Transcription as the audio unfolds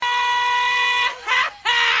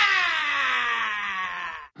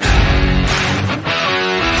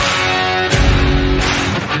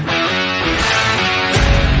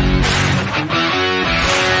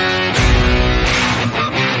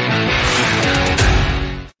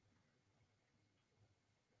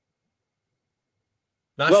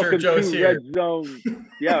Not sure Welcome Joe's to here. Red Zone.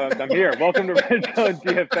 Yeah, I'm here. Welcome to Red Zone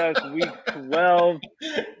DFS Week 12,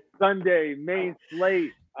 Sunday main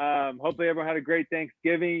slate. Hopefully everyone had a great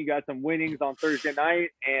Thanksgiving. You got some winnings on Thursday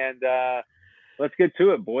night, and let's get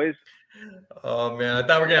to it, boys. Oh man, I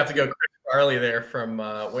thought we were gonna have to go Chris Farley there from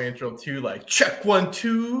Wayne Drill 2, like check 1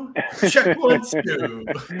 2, check 1 2.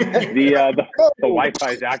 The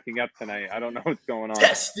Wi-Fi is acting up tonight. I don't know what's going on.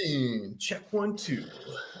 Testing, check 1 2.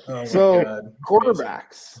 Oh So my God.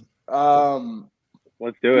 quarterbacks.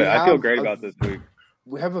 Let's do it. I feel great about this week.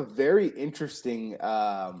 We have a very interesting.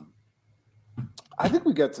 I think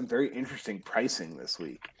we got some very interesting pricing this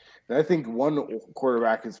week. And I think one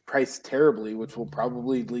quarterback is priced terribly, which will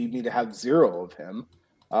probably lead me to have zero of him.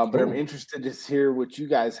 But I'm interested to hear what you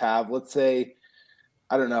guys have. Let's say,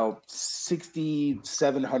 I don't know,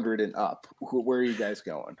 6,700 and up. Where are you guys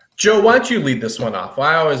going? Joe, why don't you lead this one off? Well,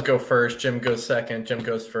 I always go first. Jim goes second. Jim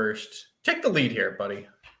goes first. Take the lead here, buddy.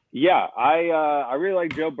 Yeah, I really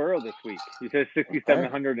like Joe Burrow this week. He says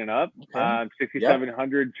 6,700 and up.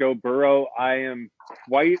 6,700 Joe Burrow. I am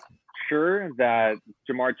quite sure that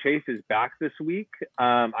Jamar Chase is back this week.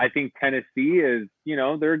 I think Tennessee is,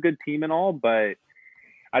 they're a good team and all, but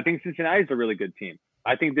I think Cincinnati is a really good team.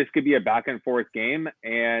 I think this could be a back and forth game,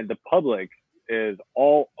 and the public is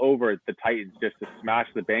all over the Titans just to smash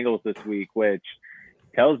the Bengals this week, which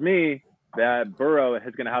tells me that Burrow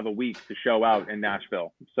is going to have a week to show out in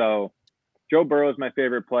Nashville. So Joe Burrow is my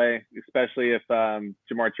favorite play, especially if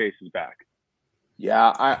Jamar Chase is back.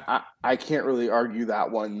 Yeah, I can't really argue that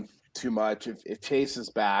one too much. If Chase is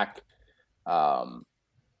back, that's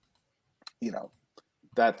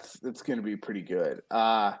going to be pretty good.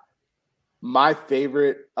 My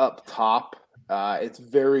favorite up top, it's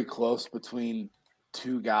very close between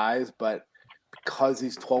two guys, but because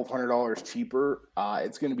he's $1,200 cheaper,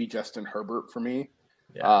 it's going to be Justin Herbert for me.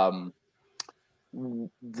 Yeah.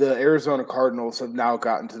 The Arizona Cardinals have now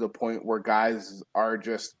gotten to the point where guys are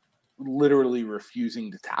just literally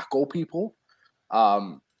refusing to tackle people.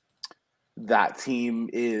 That team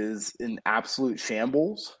is in absolute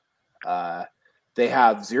shambles. They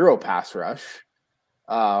have zero pass rush.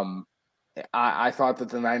 I thought that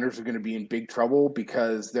the Niners are going to be in big trouble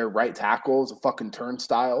because their right tackle is a fucking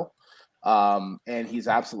turnstile. And he's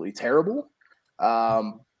absolutely terrible.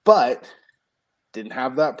 But didn't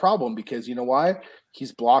have that problem because you know why?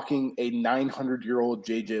 He's blocking a 900-year-old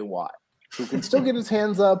J.J. Watt who can still get his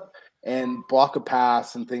hands up and block a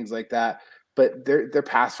pass and things like that. But their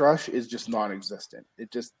pass rush is just non-existent.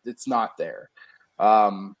 It's not there.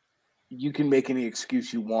 You can make any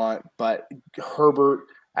excuse you want, but Herbert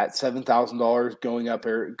at $7,000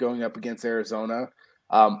 going up against Arizona,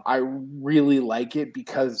 I really like it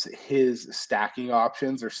because his stacking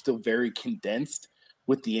options are still very condensed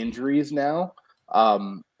with the injuries now.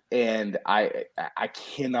 And I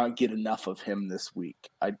cannot get enough of him this week.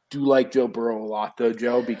 I do like Joe Burrow a lot though,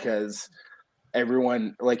 Joe, because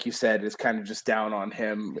everyone, like you said, is kind of just down on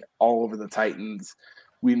him all over the Titans.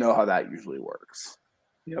 We know how that usually works.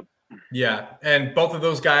 Yep. Yeah, and both of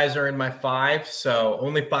those guys are in my 5, so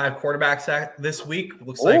only 5 quarterbacks this week.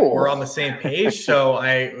 Looks like we're on the same page, so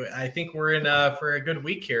I think we're in for a good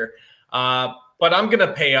week here. But I'm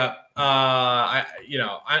gonna pay up.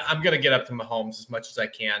 I'm gonna get up to Mahomes as much as I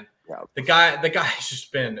can. Yeah. The guy's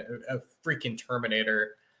just been a freaking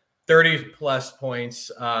Terminator. 30+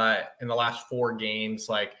 points in the last 4 games.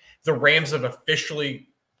 Like the Rams have officially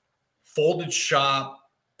folded shop.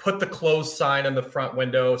 Put the close sign in the front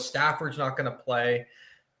window. Stafford's not going to play.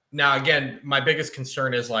 Now, again, my biggest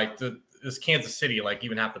concern is like does Kansas City like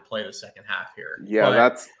even have to play the second half here?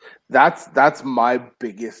 Yeah, that's my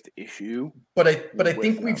biggest issue. But I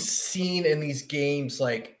think we've seen in these games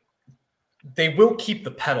like they will keep the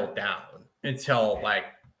pedal down until like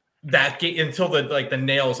that game until the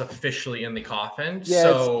nail's officially in the coffin. Yeah,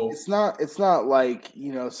 so it's not like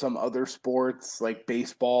some other sports like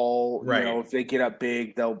baseball. Right. If they get up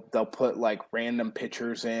big, they'll put like random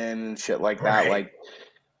pitchers in and shit like that. Like,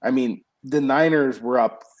 I mean, the Niners were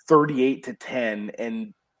up 38-10,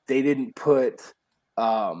 and they didn't put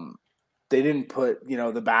the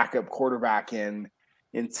backup quarterback in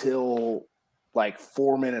until like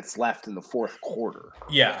 4 minutes left in the fourth quarter.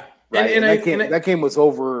 Yeah. Right. And that game was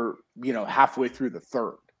over, halfway through the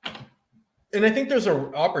third. And I think there's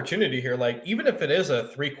an opportunity here. Like, even if it is a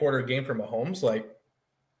 3-quarter game for Mahomes, like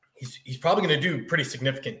he's probably going to do pretty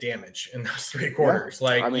significant damage in those 3 quarters. Yeah.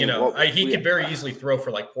 Like, he could very easily throw for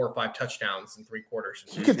like 4 or 5 touchdowns in 3 quarters.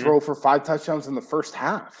 He could throw for 5 touchdowns in the first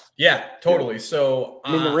half. Yeah, totally. So,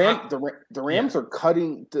 I mean, the Rams are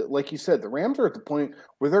cutting, like you said, the Rams are at the point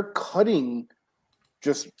where they're cutting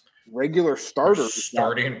just regular starters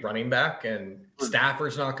starting running back, and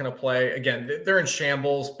Stafford's not going to play. Again, they're in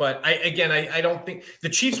shambles, but I don't think the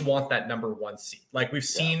Chiefs want that number 1 seed. Like we've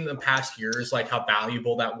seen in past years, like how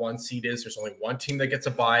valuable that 1 seed is. There's only one team that gets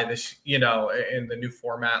a bye this, in the new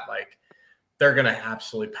format. Like they're going to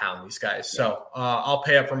absolutely pound these guys. So I'll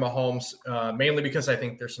pay up for Mahomes, mainly because I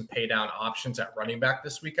think there's some pay down options at running back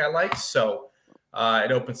this week I like. So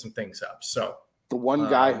it opens some things up. So the one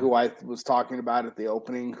guy who I was talking about at the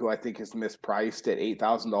opening, who I think is mispriced at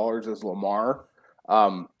 $8,000, is Lamar.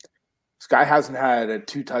 This guy hasn't had a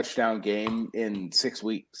 2-touchdown game in 6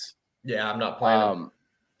 weeks. Yeah, I'm not playing him.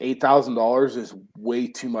 $8,000 is way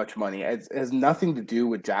too much money. It has nothing to do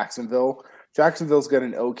with Jacksonville. Jacksonville's got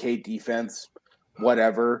an okay defense,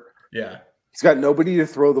 whatever. Yeah. He's got nobody to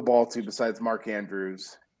throw the ball to besides Mark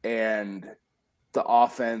Andrews. And the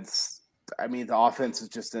offense, the offense is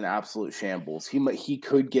just an absolute shambles. He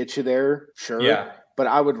could get you there, sure. Yeah. But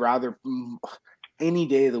I would rather any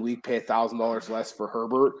day of the week pay $1,000 less for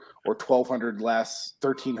Herbert or $1,200 less,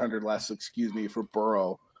 $1,300 less, for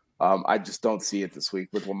Burrow. I just don't see it this week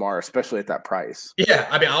with Lamar, especially at that price. Yeah,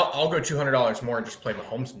 I'll go $200 more and just play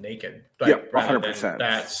Mahomes naked. Like, 100%.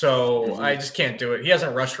 That. So I just can't do it. He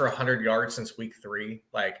hasn't rushed for 100 yards since week 3.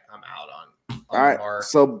 Like I'm out on all right. Lamar.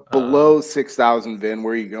 So below 6,000, Vin,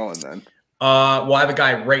 where are you going then? Well, I have a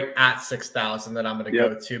guy right at 6,000 that I'm going to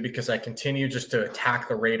go to because I continue just to attack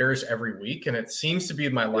the Raiders every week, and it seems to be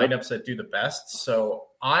my lineups that do the best. So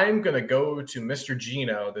I'm going to go to Mr.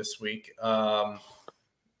 Gino this week.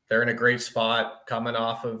 They're in a great spot coming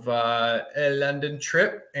off of a London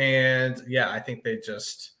trip. And, I think they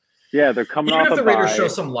just – they're coming off even if the Raiders show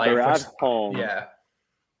some life. They're at home. Yeah.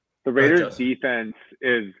 The Raiders' defense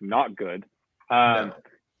is not good. No.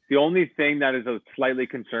 The only thing that is slightly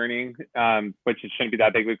concerning, which it shouldn't be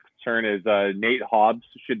that big of a concern, is Nate Hobbs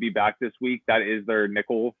should be back this week. That is their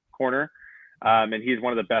nickel corner, and he's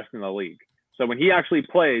one of the best in the league. So when he actually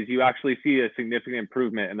plays, you actually see a significant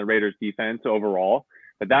improvement in the Raiders' defense overall.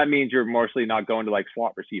 But that means you're mostly not going to like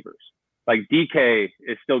slot receivers. Like DK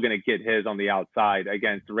is still going to get his on the outside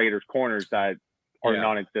against the Raiders corners that are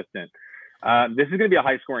non-existent. This is going to be a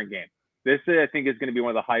high-scoring game. This, I think, is going to be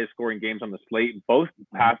one of the highest scoring games on the slate. Both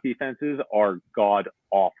pass defenses are god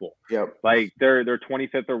awful. Yep. Like they're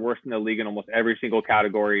 25th or worse in the league in almost every single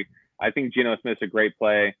category. I think Geno Smith's a great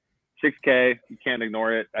play. 6K, you can't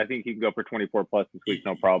ignore it. I think he can go for 24 plus this week,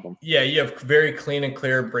 no problem. Yeah, you have very clean and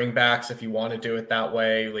clear bringbacks if you want to do it that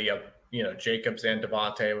way. You have, Jacobs and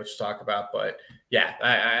Devontae, which we'll talk about. But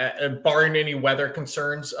I barring any weather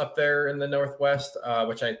concerns up there in the Northwest,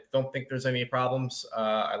 which I don't think there's any problems,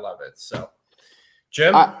 I love it. So,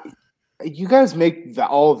 Jim? You guys make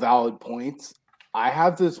all valid points. I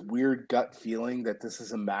have this weird gut feeling that this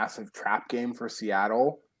is a massive trap game for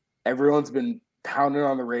Seattle. Everyone's been pounding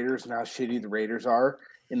on the Raiders and how shitty the Raiders are,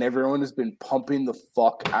 and everyone has been pumping the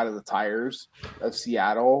fuck out of the tires of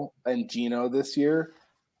Seattle and Geno this year.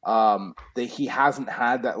 He hasn't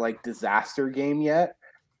had that like disaster game yet.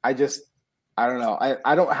 I don't know.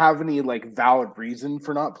 I don't have any like valid reason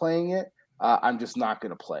for not playing it. I'm just not going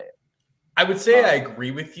to play it. I would say I agree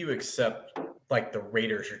with you, except like the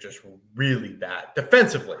Raiders are just really bad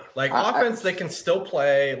defensively. Like offense, they can still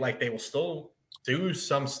play. Like they will still do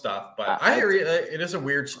some stuff, but I agree. It is a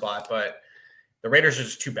weird spot, but the Raiders are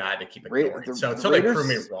just too bad to keep ignoring. So until they prove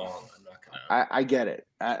me wrong, I'm not gonna. I get it,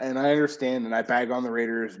 and I understand, and I bag on the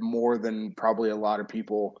Raiders more than probably a lot of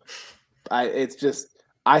people. I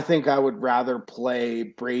think I would rather play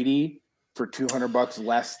Brady for $200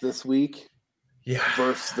 less this week,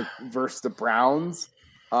 versus the Browns,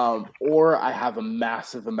 or I have a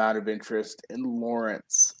massive amount of interest in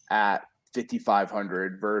Lawrence at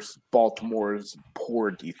 5,500 versus Baltimore's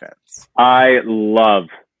poor defense. I love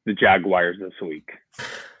the Jaguars this week.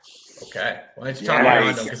 Okay. Why don't you talk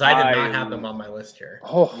about them? Because I did not have them on my list here.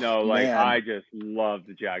 Oh, no, man. I just love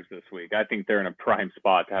the Jags this week. I think they're in a prime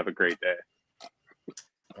spot to have a great day.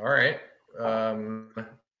 All right.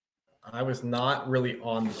 I was not really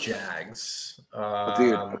on the Jags.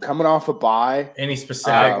 Dude, coming off a bye. Any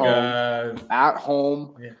specific at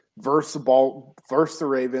home versus the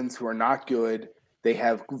Ravens, who are not good. They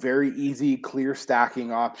have very easy, clear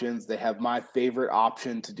stacking options. They have my favorite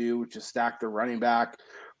option to do, which is stack the running back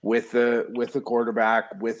with the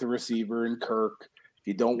quarterback, with the receiver and Kirk. If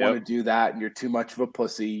you don't want to do that and you're too much of a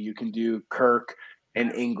pussy, you can do Kirk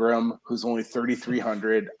and Ingram, who's only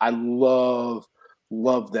 3,300. I love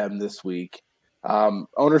them this week.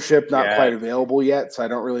 Ownership not quite available yet, so I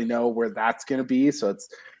don't really know where that's going to be. So it's,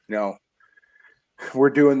 we're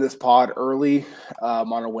doing this pod early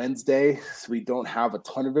on a Wednesday, so we don't have a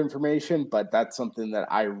ton of information, but that's something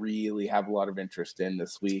that I really have a lot of interest in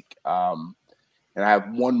this week. And I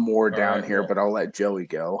have one more down here, but I'll let Joey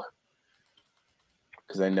go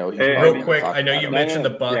because I know he's real quick. I know you mentioned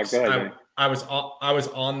the Bucks. Yeah, I was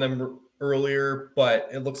on them earlier, but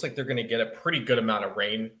it looks like they're going to get a pretty good amount of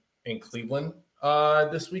rain in Cleveland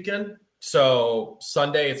this weekend. So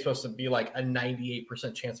Sunday, it's supposed to be like a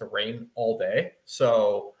 98% chance of rain all day.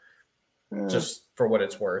 So just for what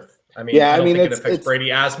it's worth. I mean, I don't think it affects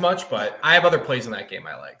Brady as much, but I have other plays in that game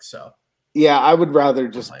I like. So yeah, I would rather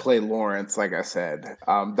just play Lawrence, like I said.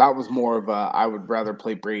 That was more of I would rather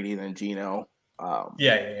play Brady than Geno.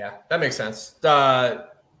 Yeah. That makes sense.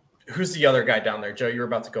 Who's the other guy down there, Joe? You're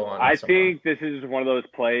about to go on. I think this is one of those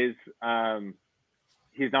plays.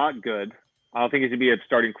 He's not good. I don't think he's going to be a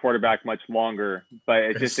starting quarterback much longer, but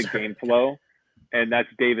it's just a game flow, and that's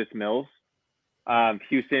Davis Mills.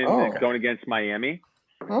 Houston is going against Miami,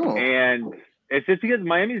 and it's just because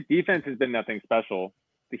Miami's defense has been nothing special.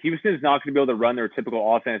 The Houston's not going to be able to run their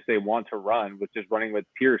typical offense they want to run, which is running with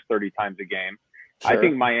Pierce 30 times a game. Sure. I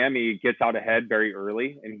think Miami gets out ahead very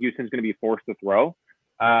early, and Houston's going to be forced to throw.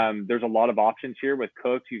 There's a lot of options here with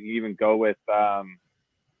Cooks. You can even go with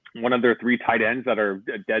one of their 3 tight ends that are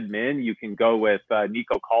dead men. You can go with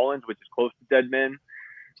Nico Collins, which is close to dead men.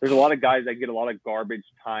 There's a lot of guys that get a lot of garbage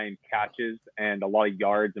time catches and a lot of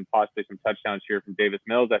yards and possibly some touchdowns here from Davis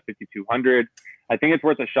Mills at 5,200. I think it's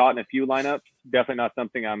worth a shot in a few lineups. Definitely not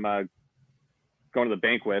something I'm going to the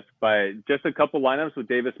bank with, but just a couple lineups with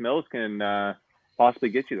Davis Mills can possibly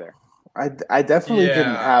get you there. I definitely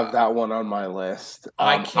didn't have that one on my list.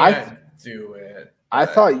 I can't do it. I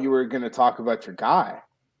thought you were going to talk about your guy.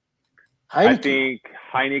 Heineke. I think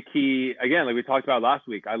Heineke, again, like we talked about last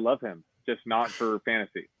week, I love him, just not for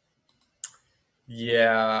fantasy.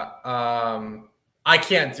 Yeah. I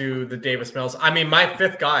can't do the Davis Mills. I mean, my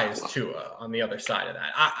 5th guy is Tua on the other side of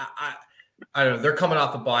that. I don't know. They're coming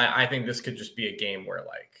off the bye. I think this could just be a game where,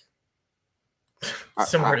 like,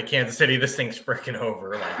 similar to Kansas City, this thing's freaking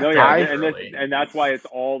over. Like, and that's why it's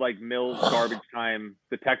all like Mills garbage time.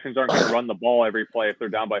 The Texans aren't going to run the ball every play if they're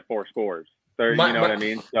down by 4 scores. You know what I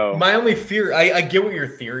mean? So my only fear, I get what your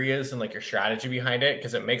theory is and like your strategy behind it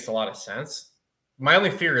because it makes a lot of sense. My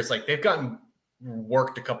only fear is like they've gotten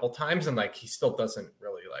worked a couple times and like he still doesn't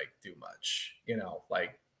really like do much. You know,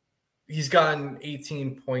 like he's gotten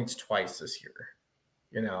 18 points twice this year.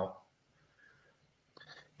 You know.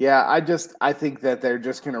 Yeah, I think that they're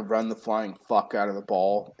just going to run the flying fuck out of the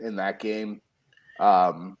ball in that game.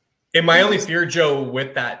 And my only fear, Joe,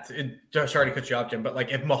 with that, sorry to cut you off, Jim, but like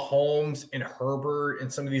if Mahomes and Herbert and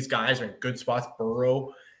some of these guys are in good spots,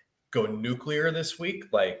 Burrow go nuclear this week,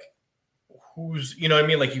 like who's, you know what I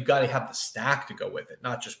mean? Like you got to have the stack to go with it,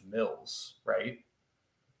 not just Mills, right?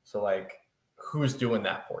 So like who's doing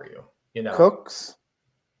that for you? You know, Cooks,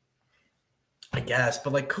 I guess,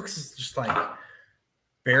 but like Cooks is just like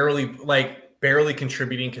barely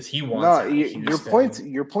contributing because he wants. No,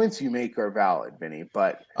 your points you make are valid, Vinny.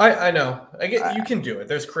 But I know I get you can do it.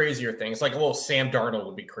 There's crazier things like a little Sam Darnold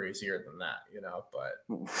would be crazier than that, you know. But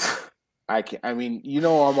I can't. I mean, you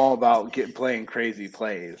know, I'm all about playing crazy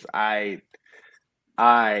plays. I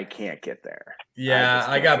can't get there. Yeah,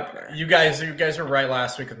 I got you guys. You guys were right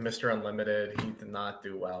last week with Mr. Unlimited. He did not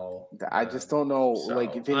do well. I just don't know. So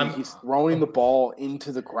like, Vinny, he's throwing the ball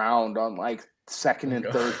into the ground on like 2nd and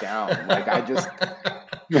 3rd down. Like I just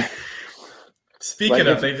speaking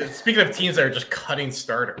of teams that are just cutting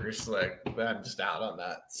starters, like I'm just out on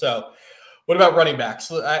that. So what about running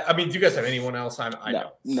backs? I mean, do you guys have anyone else?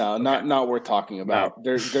 No, not worth talking about. No.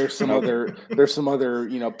 There's some other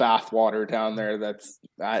bathwater down there that's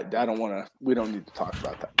I don't want to. We don't need to talk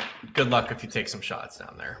about that. Good luck if you take some shots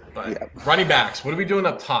down there. But running backs, what are we doing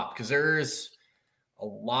up top? Because there's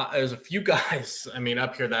a few guys, I mean,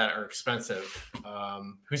 up here that are expensive.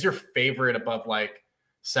 Who's your favorite above like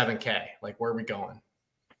 7K? Like, where are we going?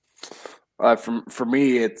 For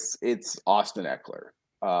me, it's Austin Eckler.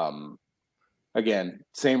 Again,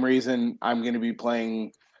 same reason I'm going to be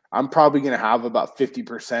playing. I'm probably going to have about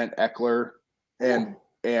 50% Eckler,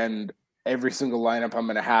 and every single lineup I'm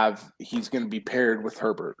going to have, he's going to be paired with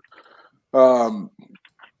Herbert. The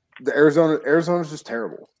Arizona's just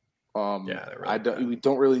terrible. We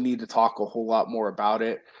don't really need to talk a whole lot more about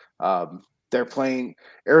it.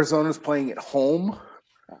 Arizona's playing at home.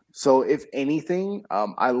 So if anything,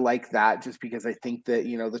 I like that just because I think that,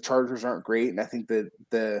 you know, the Chargers aren't great. And I think that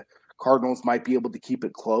the Cardinals might be able to keep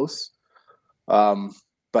it close.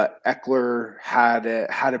 But Eckler had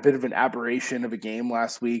a bit of an aberration of a game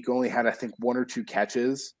last week, only had, I think, 1 or 2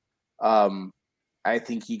 catches. I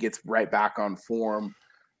think he gets right back on form.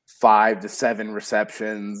 5 to 7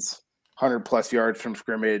 receptions, 100+ yards from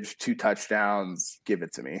scrimmage, 2 touchdowns. Give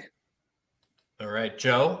it to me. All right,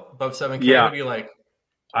 Joe, above 7K. Yeah. What do you like?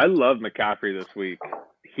 I love McCaffrey this week.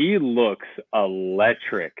 He looks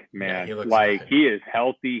electric, man. Yeah, he looks like good. He is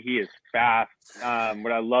healthy. He is fast.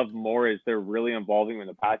 What I love more is they're really involving him in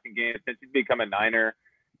the passing game. Since he's become a Niner,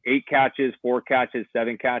 8 catches, 4 catches,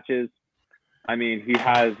 7 catches. I mean, he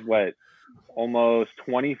has almost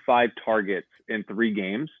 25 targets in 3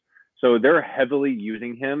 games. So they're heavily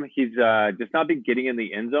using him. He's just not been getting in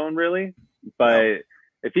the end zone really, but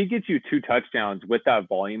if he gets you 2 touchdowns with that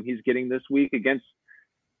volume he's getting this week against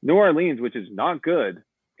New Orleans, which is not good,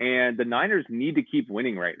 and the Niners need to keep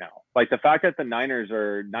winning right now. Like the fact that the Niner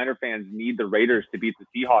fans need the Raiders to beat the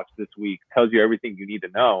Seahawks this week tells you everything you need to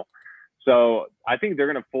know. So I think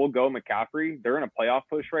they're going to full go McCaffrey. They're in a playoff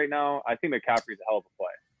push right now. I think McCaffrey's a hell of a play.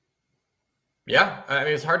 Yeah, I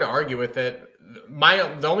mean, it's hard to argue with it.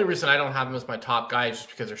 The only reason I don't have him as my top guy is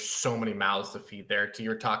just because there's so many mouths to feed there. To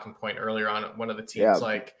your talking point earlier on one of the teams,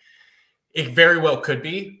 like it very well could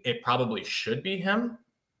be. It probably should be him.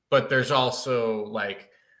 But there's also like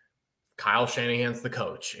Kyle Shanahan's the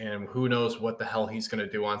coach, and who knows what the hell he's going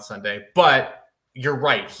to do on Sunday. But you're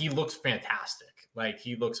right. He looks fantastic. Like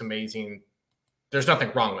he looks amazing. There's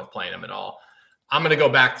nothing wrong with playing him at all. I'm going to go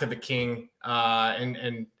back to the King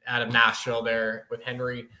and out of Nashville there with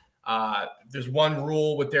Henry. There's one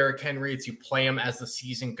rule with Derrick Henry. It's you play him as the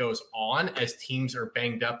season goes on, as teams are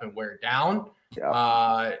banged up and wear down.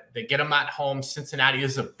 Yeah. They get him at home. Cincinnati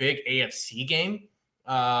is a big AFC game.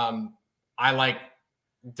 I like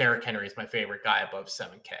Derrick Henry is my favorite guy above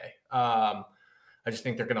 7K. I just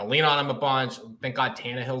think they're going to lean on him a bunch. Thank God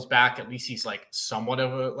Tannehill's back. At least he's like somewhat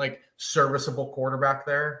of a serviceable quarterback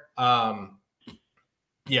there.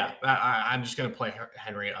 Yeah, I'm just going to play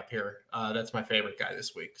Henry up here. That's my favorite guy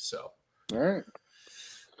this week. So, all right,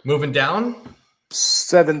 moving down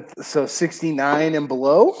 7th, so 69 and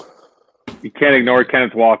below. You can't ignore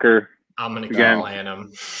Kenneth Walker. I'm going to keep playing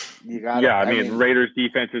him. I mean, Raiders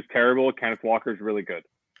defense is terrible. Kenneth Walker's really good.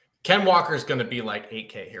 Ken Walker's going to be like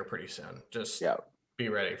 8K here pretty soon. Just be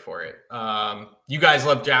ready for it. You guys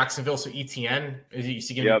love Jacksonville, so ETN is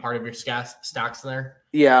he going to be part of your stacks there?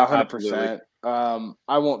 Yeah, 100%.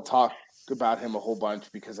 I won't talk about him a whole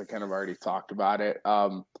bunch because I kind of already talked about it.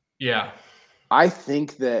 I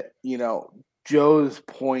think that Joe's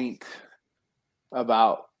point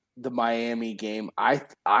about the Miami game,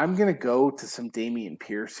 I'm going to go to some Dameon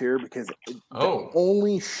Pierce here because the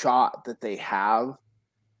only shot that they have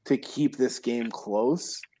to keep this game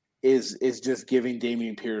close is just giving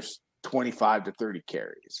Dameon Pierce 25 to 30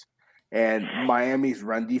 carries. And Miami's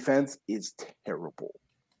run defense is terrible.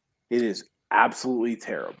 It is absolutely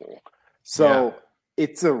terrible. So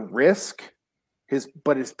it's a risk,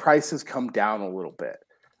 but his price has come down a little bit.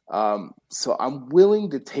 So I'm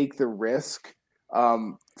willing to take the risk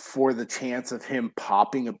for the chance of him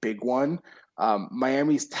popping a big one.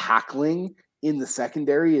 Miami's tackling in the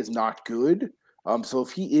secondary is not good. So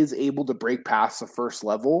if he is able to break past the first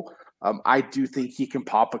level, I do think he can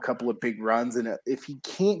pop a couple of big runs. And if he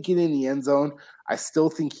can't get in the end zone, I still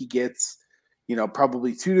think he gets,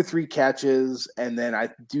 probably 2 to 3 catches. And then I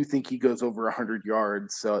do think he goes over 100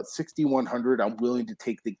 yards. So at 6,100, I'm willing to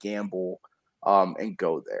take the gamble and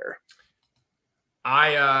go there.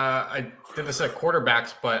 I did this at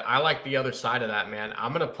quarterbacks, but I like the other side of that, man.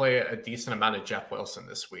 I'm going to play a decent amount of Jeff Wilson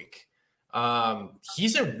this week.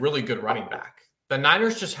 He's a really good running back. The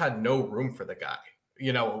Niners just had no room for the guy,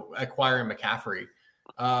 acquiring McCaffrey.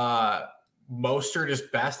 Mostert is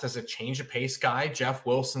best as a change of pace guy. Jeff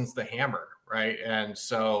Wilson's the hammer, right? And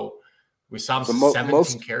so we saw him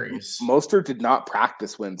 17 carries. Mostert did not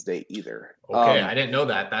practice Wednesday either. Okay, I didn't know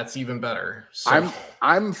that. That's even better. So,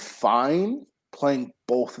 I'm fine playing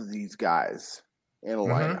both of these guys in a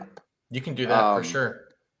lineup. You can do that for sure.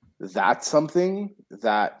 That's something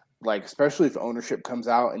that, especially if ownership comes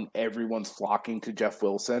out and everyone's flocking to Jeff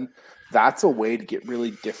Wilson, that's a way to get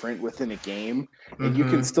really different within a game. And you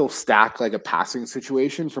can still stack a passing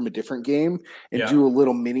situation from a different game and do a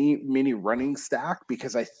little mini running stack,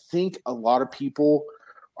 because I think a lot of people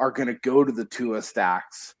are going to go to the Tua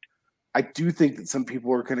stacks. I do think that some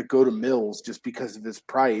people are going to go to Mills just because of his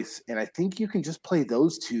price. And I think you can just play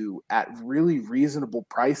those two at really reasonable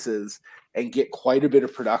prices and get quite a bit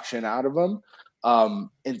of production out of them. And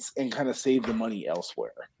kind of save the money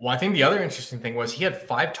elsewhere. Well, I think the other interesting thing was he had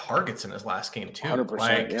 5 targets in his last game too.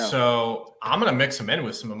 100%, So I'm going to mix him in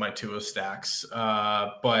with some of my Tua stacks.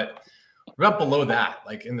 But we're up below that,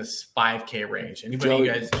 in this 5K range. Anybody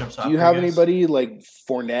you guys jumps off? Do you have anybody like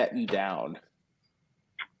Fournette and down?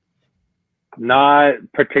 Not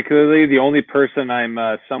particularly. The only person I'm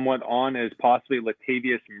somewhat on is possibly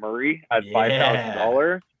Latavius Murray at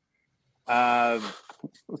 $5,000.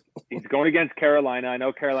 He's going against Carolina. I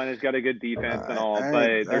know Carolina's got a good defense and all,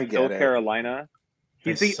 but they're still Carolina.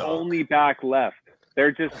 He's the only back left.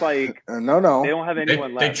 They're just like no. They don't have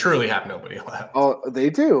anyone left. They truly have nobody left. Oh, they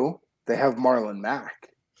do. They have Marlon Mack.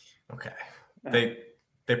 Okay, they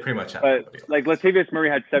pretty much have. But like Latavius Murray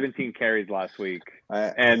had 17 carries last week,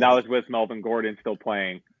 and that was with Melvin Gordon still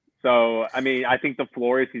playing. So I mean, I think the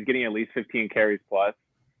floor is he's getting at least 15 carries plus.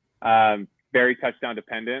 Very touchdown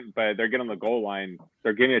dependent, but they're getting on the goal line.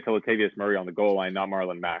 They're giving it to Latavius Murray on the goal line, not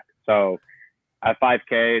Marlon Mack. So at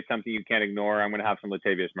 5K, it's something you can't ignore. I'm going to have some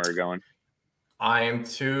Latavius Murray going. I am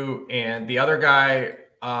too. And the other guy,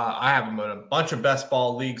 I have him in a bunch of best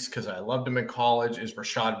ball leagues because I loved him in college, is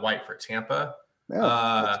Rachaad White for Tampa.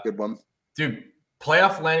 Yeah, that's a good one. Dude,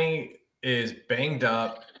 playoff Lenny is banged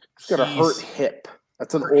up. He's got a hurt hip.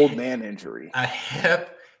 That's an old man injury. A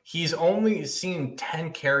hip. He's only seen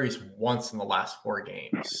 10 carries once in the last 4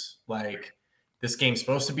 games. Like, this game's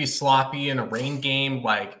supposed to be sloppy in a rain game.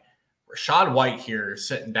 Like, Rachaad White here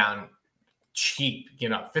sitting down cheap,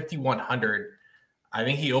 5,100. I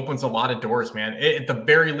think he opens a lot of doors, man. At the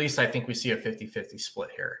very least, I think we see a 50-50 split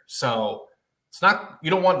here. So it's not, you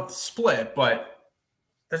don't want to split, but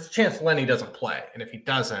there's a chance Lenny doesn't play. And if he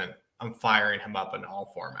doesn't, I'm firing him up in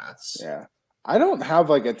all formats. Yeah. I don't have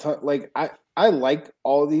like a ton, like I like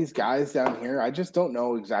all these guys down here. I just don't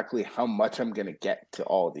know exactly how much I'm going to get to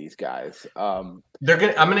all these guys. I'm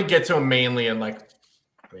going to get to them mainly in my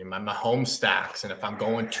home stacks. And if I'm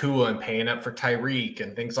going Tua and paying up for Tyreek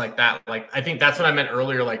and things like that, like, I think that's what I meant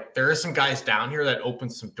earlier. Like, there are some guys down here that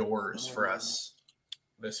open some doors for us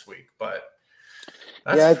this week, but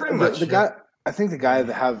that's pretty much the guy. I think the guy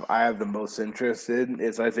that I have the most interest in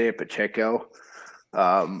is Isaiah Pacheco.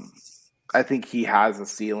 I think he has a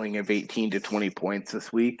ceiling of 18 to 20 points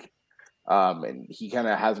this week. And he kind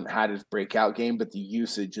of hasn't had his breakout game, but the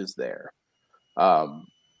usage is there.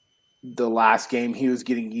 The last game he was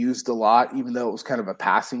getting used a lot, even though it was kind of a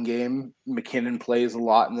passing game. McKinnon plays a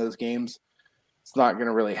lot in those games. It's not going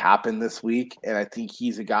to really happen this week. And I think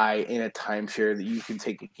he's a guy in a timeshare that you can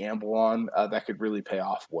take a gamble on that could really pay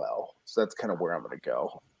off well. So that's kind of where I'm going to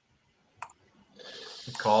go.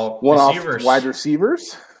 Call one-off wide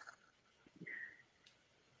receivers.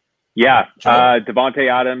 Yeah, Devontae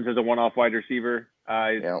Adams is a one-off wide receiver.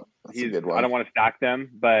 That's a good one. I don't want to stack them,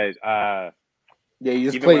 but you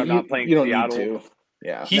just even play. When I'm not playing you don't Seattle, need to.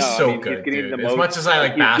 Yeah, he's good. He's dude. As much as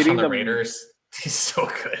I bash on the Raiders, he's so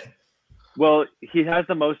good. Well, he has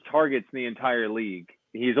the most targets in the entire league.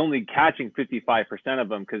 He's only catching 55% of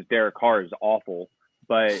them because Derek Carr is awful,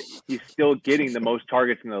 but he's still getting the most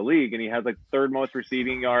targets in the league, and he has like third most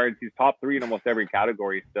receiving yards. He's top 3 in almost every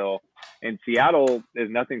category still. And Seattle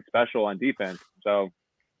is nothing special on defense. So,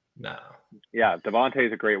 no. Yeah, Devontae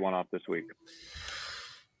is a great one-off this week.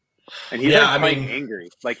 And he's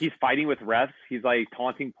angry. Like, he's fighting with refs. He's like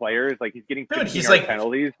taunting players. Like, he's getting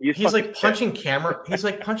penalties. He's like punching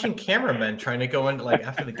cameramen trying to go into like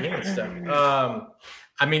after the game and stuff.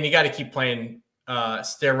 You got to keep playing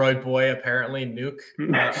steroid boy. Apparently, Nuke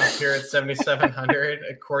up here at 7,700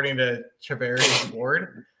 according to Chaveri's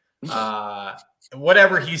board.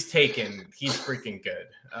 Whatever he's taken, he's freaking good.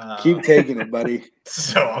 Keep taking it, buddy.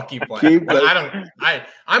 So I'll keep playing.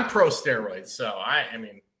 I'm pro steroids, so I am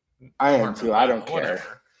too. I don't care.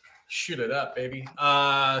 Whatever. Shoot it up, baby.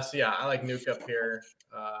 I like Nuke up here.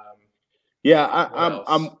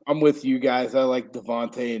 I'm with you guys. I like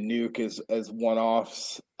Devontae and Nuke as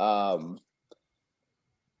one-offs.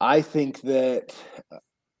 I think that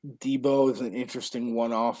Debo is an interesting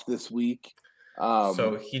one-off this week.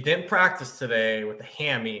 So he didn't practice today with the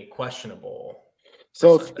hammy, questionable.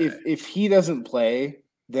 So if he doesn't play,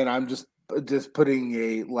 then I'm just putting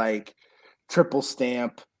a like triple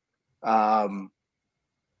stamp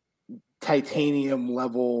titanium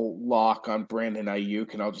level lock on Brandon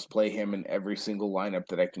Ayuk, and I'll just play him in every single lineup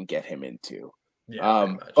that I can get him into.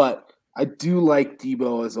 Yeah, but I do like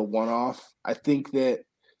Debo as a one-off. I think that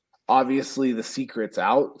obviously the secret's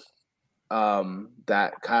out.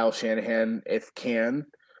 That Kyle Shanahan, if can,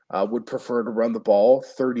 would prefer to run the ball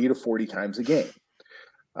 30 to 40 times a game.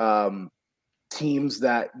 Teams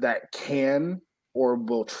that can or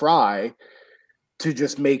will try to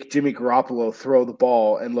just make Jimmy Garoppolo throw the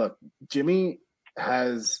ball. And look, Jimmy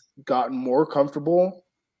has gotten more comfortable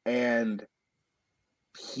and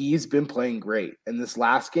he's been playing great. In this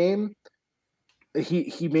last game,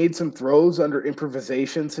 he made some throws under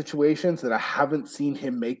improvisation situations that I haven't seen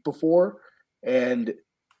him make before. And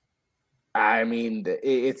I mean,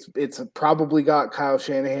 it's probably got Kyle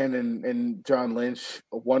Shanahan and John Lynch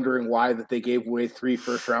wondering why that they gave away 3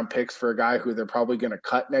 first-round picks for a guy who they're probably going to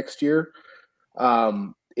cut next year. If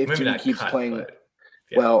Maybe Jimmy not keeps cut, playing, but,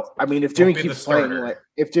 yeah. well, I mean, if Won't Jimmy be the keeps playing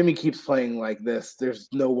starter. like this, there's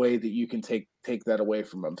no way that you can take that away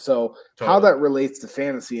from him. So how Totally. that relates to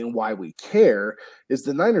fantasy and why we care is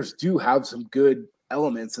the Niners do have some good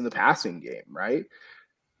elements in the passing game, right?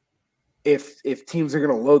 If teams are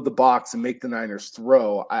going to load the box and make the Niners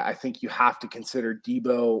throw, I think you have to consider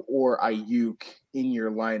Debo or Ayuk in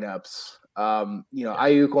your lineups.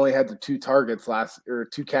 Ayuk only had the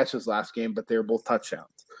 2 catches last game, but they were both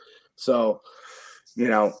touchdowns. So,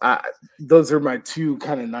 those are my 2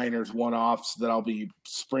 kind of Niners one-offs that I'll be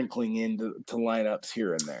sprinkling into lineups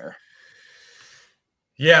here and there.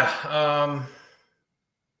 Yeah.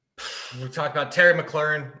 We talked about Terry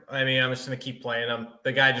McLaurin. I mean, I'm just going to keep playing him.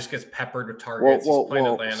 The guy just gets peppered with targets. He's playing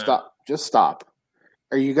Atlanta. Stop.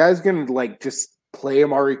 Are you guys going to just play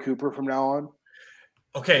Amari Cooper from now on?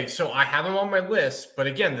 Okay, so I have him on my list, but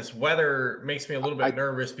again, this weather makes me a little bit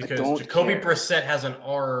nervous because Jacoby Brissett has an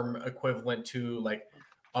arm equivalent to like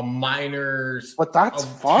a minor's, but that's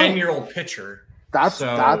fine. 10-year-old pitcher. That's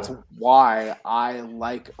why I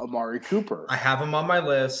like Amari Cooper. I have him on my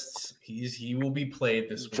list. He will be played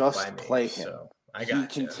this week. Just play him. So he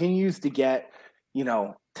continues to get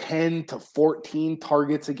 10 to 14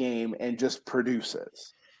 targets a game and just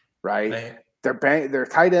produces. Right? Their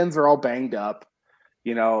tight ends are all banged up.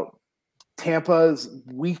 Tampa's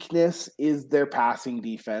weakness is their passing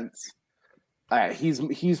defense.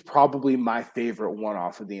 He's probably my favorite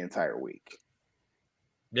one-off of the entire week.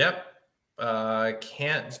 Yep.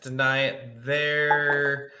 Can't deny it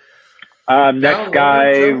there. Next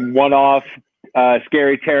guy, one-off,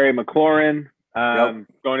 scary Terry McLaurin.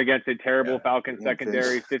 Going against a terrible Falcons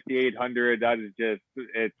secondary, 5,800. That is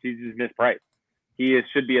he's just mispriced. He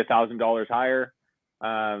should be $1,000 higher.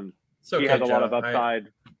 He has a lot of upside.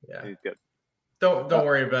 He's good. Don't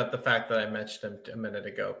worry about the fact that I mentioned him a minute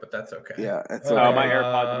ago, but that's okay. Yeah, it's okay. My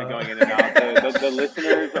AirPods have been going in and out. The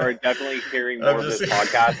listeners are definitely hearing more of this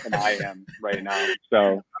podcast than I am right now.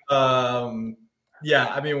 So, I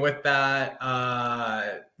mean, with that,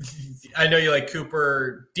 I know you like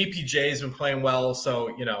Cooper. DPJ's been playing well,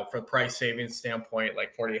 so for the price savings standpoint,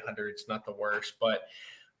 like 4,800 is not the worst, but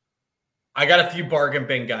I got a few bargain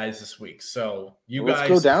bin guys this week, so let's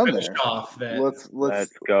go down finish there. Off. Let's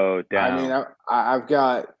go down. I mean, I've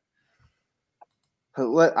got.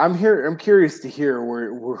 I'm here. I'm curious to hear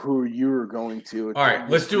who you were going to. All right,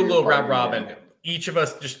 let's do a little round robin. Each of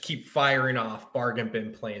us just keep firing off bargain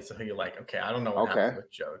bin plays. So who you like? Okay, I don't know what happened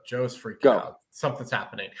with Joe. Joe's freaking out. Something's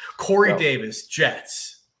happening. Corey Davis,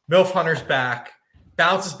 Jets. Milf Hunter's back.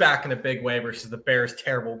 Bounces back in a big way versus the Bears'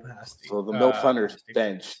 terrible pass. So the Milf Hunter's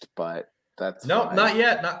benched, but that's fine. Not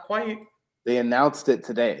yet, not quite. They announced it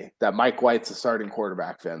today that Mike White's the starting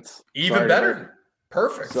quarterback, Vince. Even better.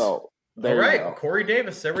 Perfect. So all right, Corey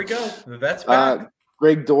Davis. There we go. That's back.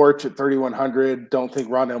 Greg Dortch at 3,100. Don't think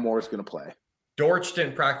Rondale Moore is going to play. Dortch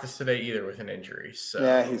didn't practice today either with an injury. So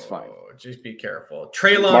yeah, he's fine. Just be careful.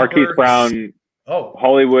 Treylon Marquise Burks. Brown.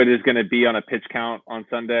 Hollywood is going to be on a pitch count on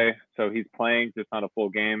Sunday, so he's playing, just not a full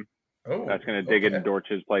game. That's going to dig into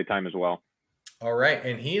Dortch's play time as well. All right,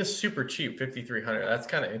 and he is super cheap, 5,300. That's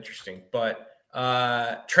kind of interesting. But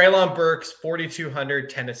Treylon Burks, 4,200,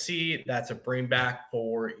 Tennessee. That's a bring back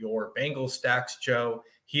for your Bengals stacks, Joe.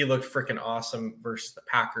 He looked freaking awesome versus the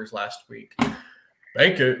Packers last week.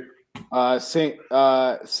 Thank you.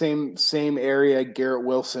 Same area. Garrett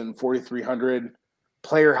Wilson, 4,300.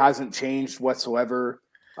 Player hasn't changed whatsoever.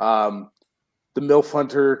 The MILF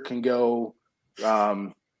Hunter can go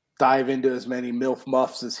dive into as many MILF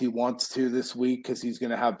muffs as he wants to this week because he's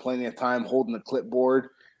going to have plenty of time holding the clipboard.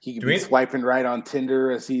 He can be swiping right on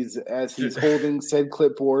Tinder as he's holding said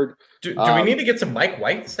clipboard. Do we need to get some Mike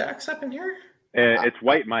White stacks up in here? It's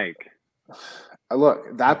White Mike.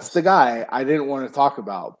 Look, that's the guy I didn't want to talk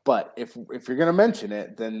about. But if you're going to mention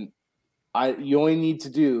it, then you only need to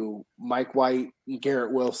do Mike White,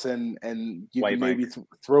 Garrett Wilson, and you can maybe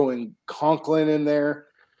throw in Conklin in there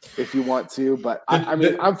if you want to. But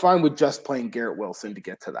I'm fine with just playing Garrett Wilson to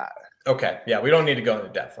get to that. Okay. Yeah, we don't need to go into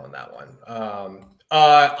depth on that one.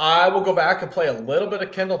 I will go back and play a little bit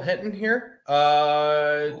of Kendall Hinton here.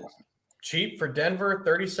 Cheap for Denver,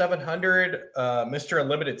 3,700. Mr.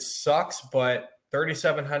 Unlimited sucks, but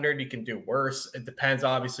 3,700, you can do worse. It depends,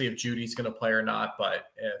 obviously, if Judy's going to play or not. But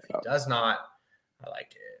if he does not, I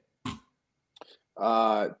like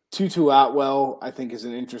it. Tutu Atwell, I think, is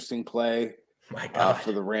an interesting play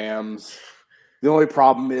for the Rams. The only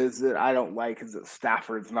problem is that I don't like is that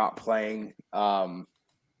Stafford's not playing.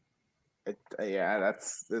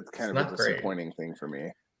 That's kind of a disappointing thing for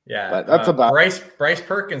me. Yeah, but that's about Bryce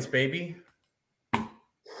Perkins, baby.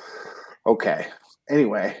 Okay.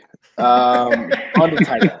 Anyway, on to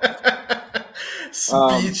tight end.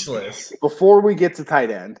 Speechless. Before we get to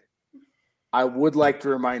tight end, I would like to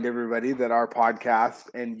remind everybody that our podcast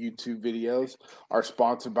and YouTube videos are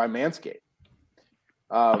sponsored by Manscaped.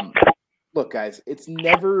 Look, guys, it's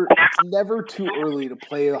never too early to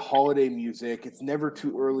play the holiday music. It's never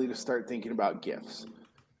too early to start thinking about gifts,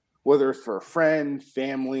 whether it's for a friend,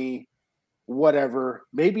 family, whatever.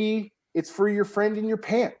 Maybe it's for your friend in your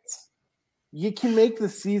pants. You can make the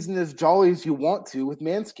season as jolly as you want to with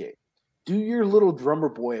Manscaped. Do your little drummer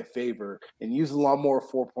boy a favor and use the Lawnmower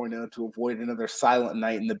 4.0 to avoid another silent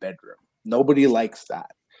night in the bedroom. Nobody likes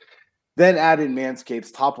that. Then add in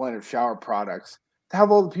Manscaped's top line of shower products to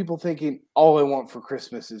have all the people thinking, all I want for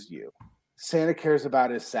Christmas is you. Santa cares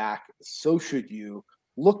about his sack. So should you.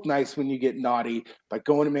 Look nice when you get naughty by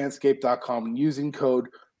going to manscaped.com and using code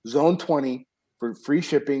ZONE20 for free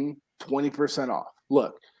shipping, 20% off.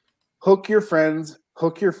 Look, hook your friends,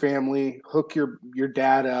 hook your family, hook your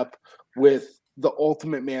dad up with the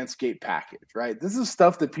ultimate Manscaped package, right? This is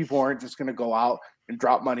stuff that people aren't just going to go out and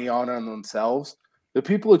drop money on themselves. The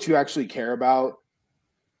people that you actually care about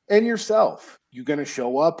and yourself, you're going to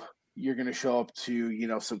show up. You're going to show up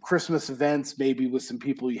to, some Christmas events, maybe with some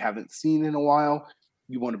people you haven't seen in a while.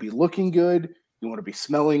 You want to be looking good. You want to be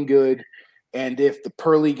smelling good. And if the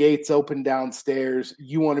pearly gates open downstairs,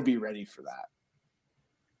 you want to be ready for that.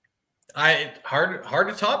 Hard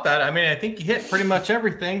to top that. I mean, I think you hit pretty much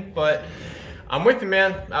everything, but I'm with you,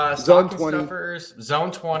 man. Zone 20. Stuffers,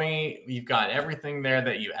 Zone 20. You've got everything there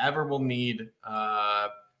that you ever will need. I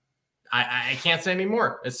can't say any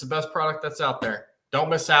more. It's the best product that's out there. Don't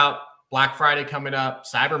miss out. Black Friday coming up,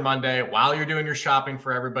 Cyber Monday. While you're doing your shopping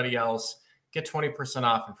for everybody else, get 20%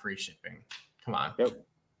 off and free shipping. Come on. Yep.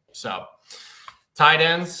 So, tight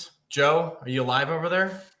ends. Joe, are you live over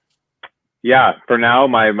there? Yeah, for now,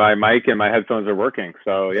 my mic and my headphones are working.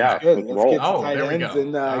 So, yeah, let's roll. Get to tight there we ends go.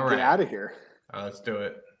 And get out of here. Let's do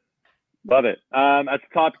it. Love it. At the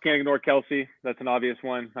top, you can't ignore Kelsey. That's an obvious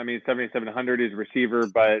one. I mean, 7,700 is a receiver,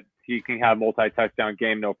 but he can have multi-touchdown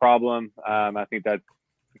game, no problem. I think that's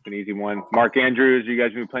an easy one. Mark Andrews, you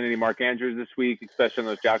guys been playing any Mark Andrews this week, especially on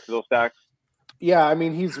those Jacksonville stacks? Yeah, I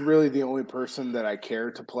mean, he's really the only person that I care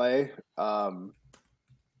to play. I'm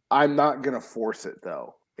not gonna force it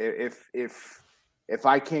though. If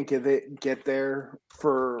I can't get there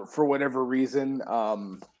for whatever reason,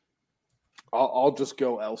 I'll just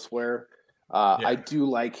go elsewhere. I do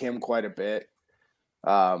like him quite a bit.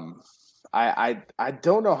 I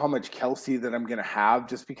don't know how much Kelsey that I'm gonna have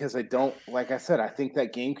just because I don't, like I said, I think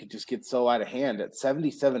that game could just get so out of hand at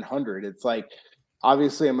 7,700. It's like,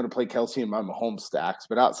 obviously I'm gonna play Kelsey in my Mahomes stacks,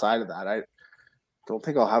 but outside of that, I don't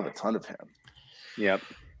think I'll have a ton of him. Yep.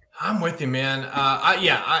 I'm with you, man.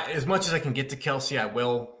 As much as I can get to Kelsey, I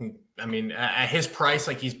will. I mean, at his price,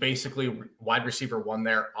 like he's basically wide receiver one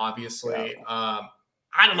there, obviously. Yeah.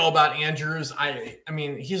 I don't know about Andrews. I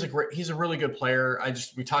mean, he's a really good player.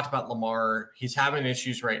 We talked about Lamar. He's having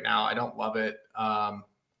issues right now. I don't love it.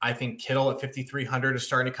 I think Kittle at 5,300 is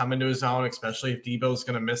starting to come into his own, especially if Debo's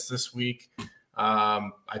going to miss this week.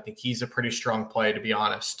 I think he's a pretty strong play, to be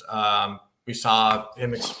honest. We saw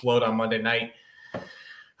him explode on Monday night.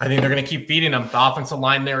 I think they're going to keep feeding him. The offensive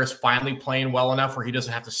line there is finally playing well enough where he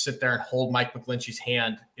doesn't have to sit there and hold Mike McGlinchey's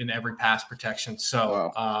hand in every pass protection.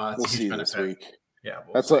 So we'll see this week. Yeah,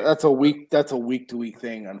 that's a week to week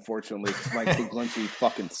thing, unfortunately, because Mike McGlinchey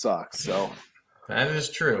fucking sucks. So that is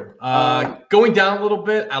true. Going down a little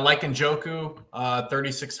bit, I like Njoku,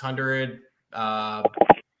 3,600. I'll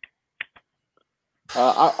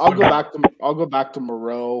go back to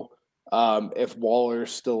Moreau if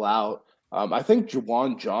Waller's still out. I think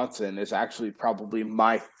Juwan Johnson is actually probably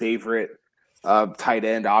my favorite tight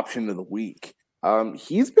end option of the week.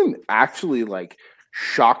 He's been actually like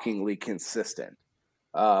shockingly consistent.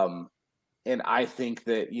 And I think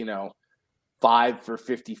that, 5 for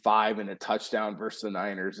 55 and a touchdown versus the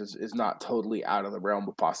Niners is not totally out of the realm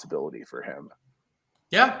of possibility for him.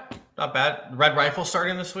 Yeah, not bad. Red Rifle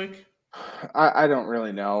starting this week? I don't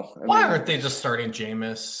really know. Why aren't they just starting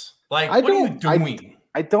Jameis? Like, what are you doing?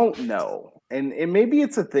 I don't know. And maybe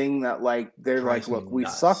it's a thing that, like, they're like, look, we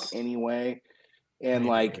suck anyway. And,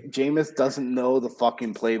 like, Jameis doesn't know the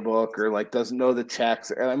fucking playbook or, like, doesn't know the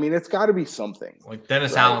checks. I mean, it's got to be something. Like,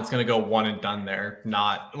 Dennis Allen's going to go one and done there,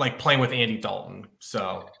 not, like, playing with Andy Dalton.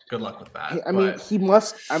 So, good luck with that. I mean, he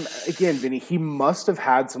must again, Vinny, he must have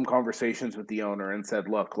had some conversations with the owner and said,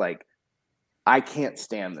 look, like, I can't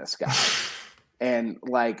stand this guy. And,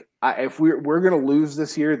 like, if we're going to lose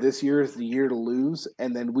this year is the year to lose,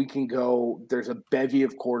 and then we can go. There's a bevy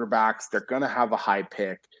of quarterbacks. They're going to have a high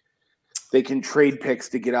pick. They can trade picks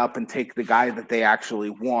to get up and take the guy that they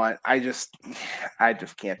actually want. I just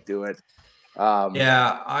can't do it.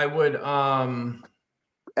 I would.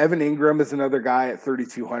 Evan Ingram is another guy at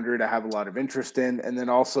 3,200. I have a lot of interest in, and then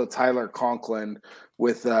also Tyler Conklin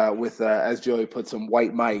with as Joey puts him,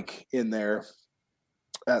 White Mike in there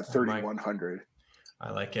at 3,100. I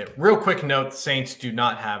like it. Real quick note: the Saints do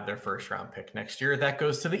not have their first round pick next year. That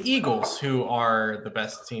goes to the Eagles, who are the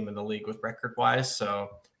best team in the league with record wise. So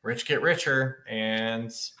rich get richer,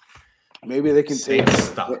 and maybe they can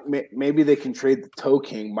maybe they can trade the Toe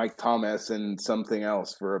King, Mike Thomas, and something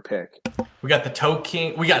else for a pick. We got the Toe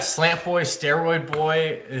King. We got Slant Boy, Steroid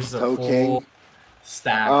Boy. Is a full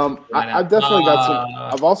stack. I've definitely got some.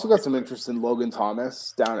 I've also got some interest in Logan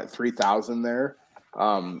Thomas down at 3,000 there.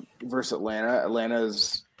 Versus Atlanta.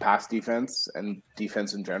 Atlanta's pass defense and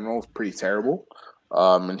defense in general is pretty terrible.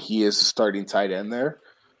 And he is a starting tight end there.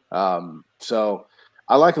 So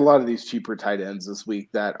I like a lot of these cheaper tight ends this week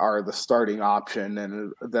that are the starting option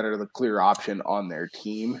and that are the clear option on their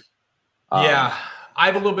team. I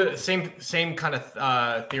have a little bit same kind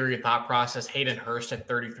of theory of thought process. Hayden Hurst at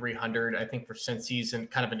 3,300. I think since he's in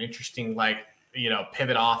kind of an interesting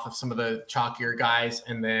pivot off of some of the chalkier guys,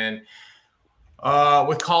 and then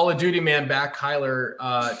with Call of Duty man back, Kyler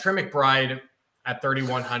Trey McBride at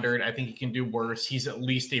 3,100. I think he can do worse. He's at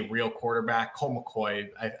least a real quarterback. Colt McCoy.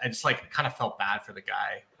 I just kind of felt bad for the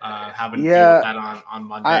guy having to deal with that on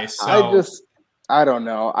Monday. I don't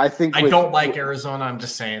know. I think I don't like Arizona. I'm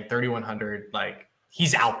just saying 3,100.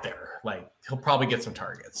 He's out there. He'll probably get some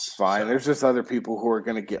targets. Fine. So. There's just other people who are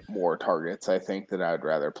going to get more targets. I think that I'd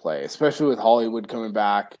rather play, especially with Hollywood coming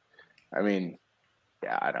back. I mean.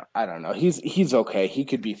 Yeah, I don't know. He's okay. He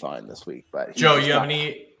could be fine this week. But Joe, you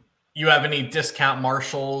have any discount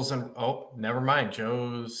Marshalls? And never mind.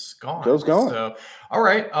 Joe's gone. So, all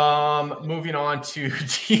right. Moving on to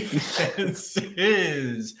defenses.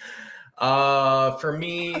 For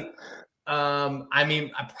me,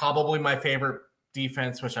 probably my favorite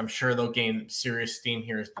defense, which I'm sure they'll gain serious steam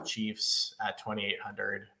here, is the Chiefs at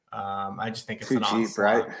 2,800. I just think it's an cheap,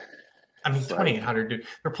 right? 2,800, dude.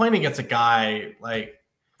 They're playing against a guy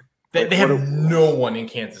they have no one in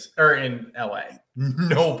Kansas or in LA.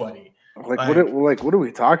 Nobody. What are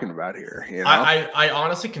we talking about here? You know? I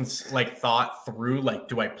honestly thought through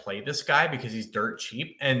do I play this guy because he's dirt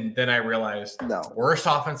cheap? And then I realized worst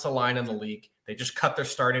offensive line in the league. They just cut their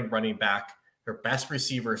starting running back. Their best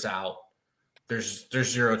receivers out. There's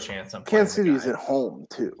zero chance I'm playing. Kansas City's at home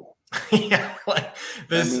too. Yeah,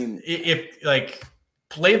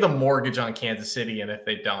 play the mortgage on Kansas City, and if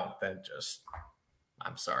they don't, then just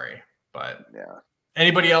I'm sorry. But yeah.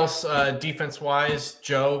 Anybody else defense-wise?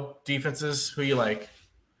 Joe, defenses, who you like?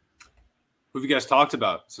 Who have you guys talked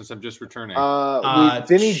about since I'm just returning?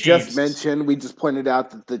 Vinny just mentioned, we just pointed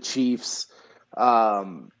out that the Chiefs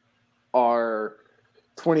are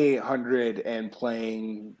 2,800 and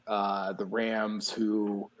playing the Rams,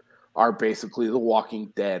 who are basically the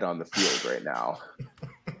Walking Dead on the field right now.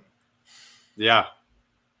 Yeah.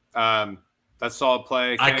 That's solid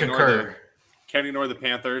play. I concur. Can't ignore the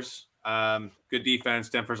Panthers. Good defense.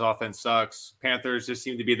 Denver's offense sucks. Panthers just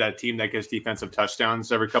seem to be that team that gets defensive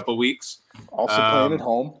touchdowns every couple of weeks. Also playing at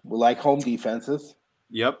home. We like home defenses.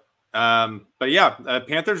 Yep. But yeah,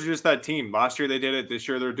 Panthers are just that team. Last year they did it. This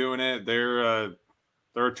year they're doing it. They're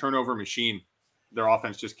a turnover machine. Their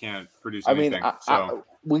offense just can't produce anything.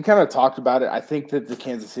 We kind of talked about it. I think that the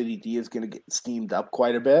Kansas City D is going to get steamed up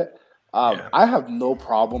quite a bit. I have no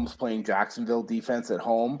problems playing Jacksonville defense at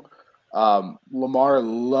home. Lamar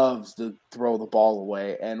loves to throw the ball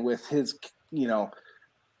away, and with his,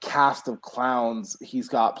 cast of clowns he's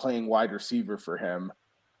got playing wide receiver for him.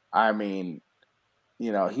 I mean,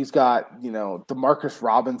 he's got, DeMarcus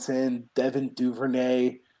Robinson, Devin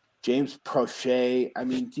Duvernay, James Prochet. I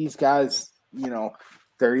mean, these guys,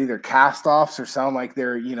 they're either cast-offs or sound like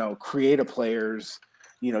they're, creative players,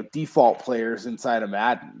 default players inside of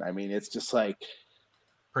Madden. I mean, it's just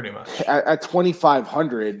pretty much at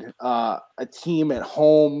 2,500, a team at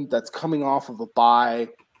home that's coming off of a bye,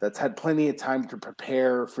 that's had plenty of time to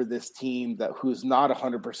prepare for this team who's not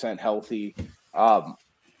 100% healthy.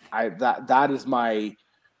 That is my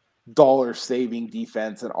dollar saving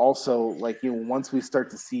defense. And also, once we start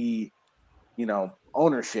to see,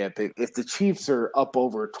 ownership, if the Chiefs are up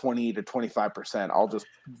over 20 to 25%, I'll just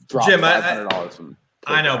drop $500.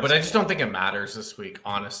 I know, but I just don't think it matters this week,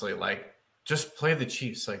 honestly. Just play the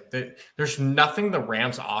Chiefs. There's nothing the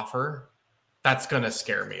Rams offer that's going to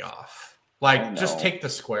scare me off. Like, just take the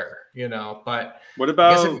square, But what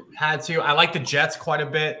about? I guess if you had to, I like the Jets quite a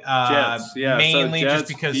bit. Jets, yeah. Mainly so Jets, just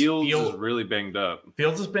because Fields is really banged up.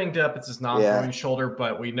 Fields is banged up. It's his non-throwing shoulder,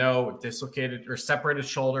 but we know dislocated or separated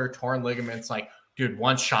shoulder, torn ligaments. Like, dude,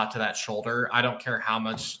 one shot to that shoulder. I don't care how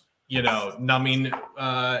much numbing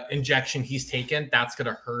injection he's taken. That's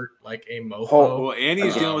gonna hurt like a mofo. Well, and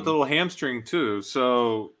he's dealing with a little hamstring too.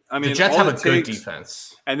 So I mean, the Jets have a good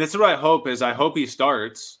defense, and this is what I hope is. I hope he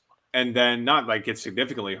starts. And then not like get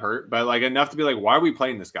significantly hurt, but like enough to be like, why are we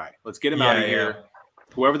playing this guy? Let's get him out of here.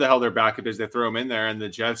 Whoever the hell their backup is, they throw him in there, and the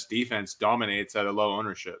Jets defense dominates at a low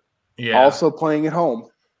ownership. Yeah. Also playing at home,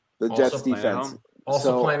 the Jets defense.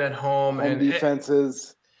 Playing at home and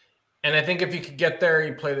defenses. And I think if you could get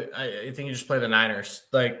there, I think you just play the Niners.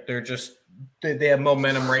 Like they have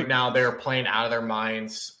momentum right now. They're playing out of their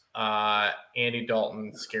minds. Andy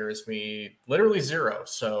Dalton scares me literally zero.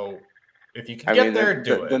 So. If you can get there,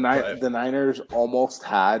 do it. The Niners almost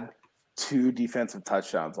had 2 defensive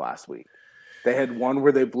touchdowns last week. They had one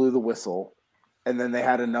where they blew the whistle, and then they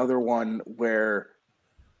had another one where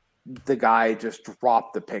the guy just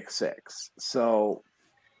dropped the pick 6. So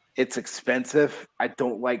it's expensive. I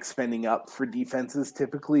don't like spending up for defenses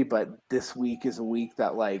typically, but this week is a week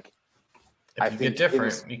that I think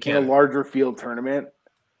different. You can in a larger field tournament.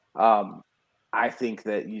 I think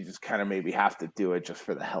that you just kind of maybe have to do it just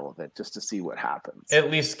for the hell of it, just to see what happens. At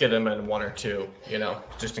least get them in 1 or 2,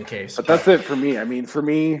 just in case. But that's it for me. I mean, for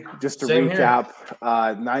me, just to recap,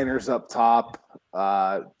 Niners up top,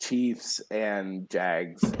 Chiefs and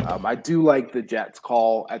Jags. I do like the Jets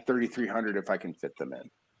call at 3,300 if I can fit them in.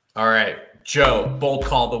 All right. Joe, bold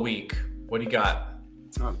call of the week. What do you got?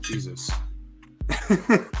 Oh, Jesus.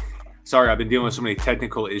 Sorry, I've been dealing with so many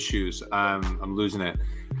technical issues. I'm losing it.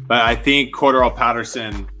 But I think Cordarrelle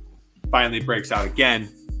Patterson finally breaks out again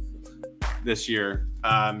this year.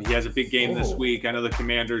 He has a big game this week. I know the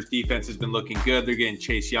Commanders' defense has been looking good. They're getting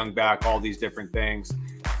Chase Young back, all these different things.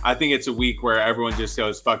 I think it's a week where everyone just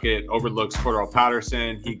goes, fuck it, overlooks Cordarrelle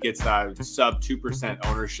Patterson. He gets that sub 2%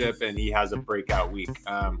 ownership, and he has a breakout week.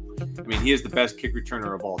 He is the best kick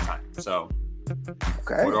returner of all time. So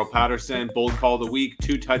Cordarrelle Patterson, bold call of the week,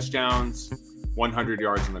 2 touchdowns, 100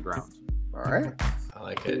 yards on the ground. All right. I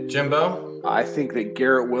like it. Jimbo? I think that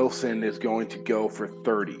Garrett Wilson is going to go for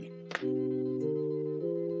 30.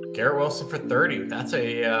 Garrett Wilson for 30. That's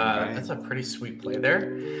a pretty sweet play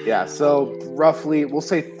there. Yeah, so roughly we'll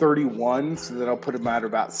say 31, so that I'll put him at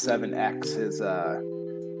about 7x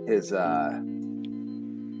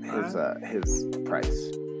his price.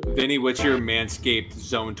 Vinny, what's your Manscaped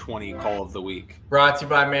Zone 20 call of the week? Brought to you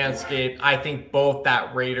by Manscaped. I think both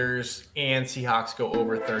that Raiders and Seahawks go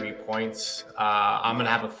over 30 points. I'm going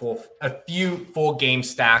to have a few full game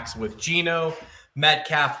stacks with Geno,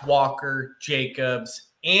 Metcalf, Walker, Jacobs,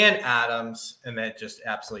 and Adams, and that just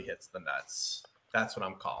absolutely hits the nuts. That's what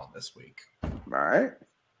I'm calling this week. All right.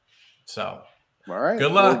 So, all right.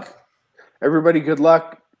 Good luck. Well, everybody, good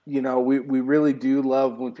luck. We really do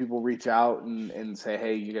love when people reach out and say,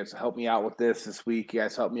 hey, you guys help me out with this week. You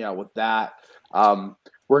guys help me out with that.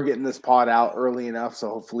 We're getting this pod out early enough. So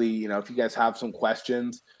hopefully, if you guys have some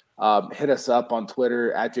questions, hit us up on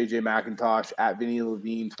Twitter at JJ McIntosh, at Vinny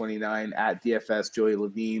Levine 29, at DFS Joey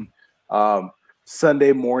Levine.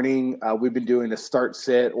 Sunday morning, we've been doing a start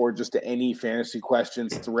sit or just any fantasy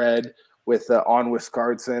questions thread with On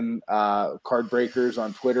Wisconsin card breakers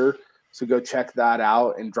on Twitter. So go check that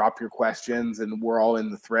out and drop your questions, and we're all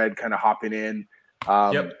in the thread kind of hopping in,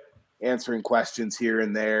 answering questions here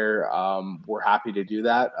and there. We're happy to do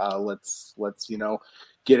that. Let's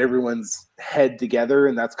get everyone's head together,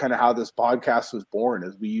 and that's kind of how this podcast was born,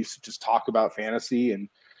 is we used to just talk about fantasy and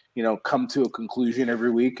come to a conclusion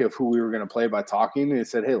every week of who we were going to play by talking. And they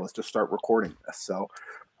said, hey, let's just start recording this. So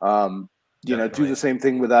do the same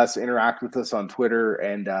thing with us, interact with us on Twitter,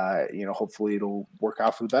 and, hopefully it'll work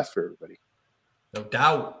out for the best for everybody. No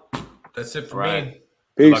doubt. That's it for me.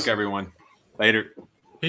 Peace. Good luck, everyone. Later.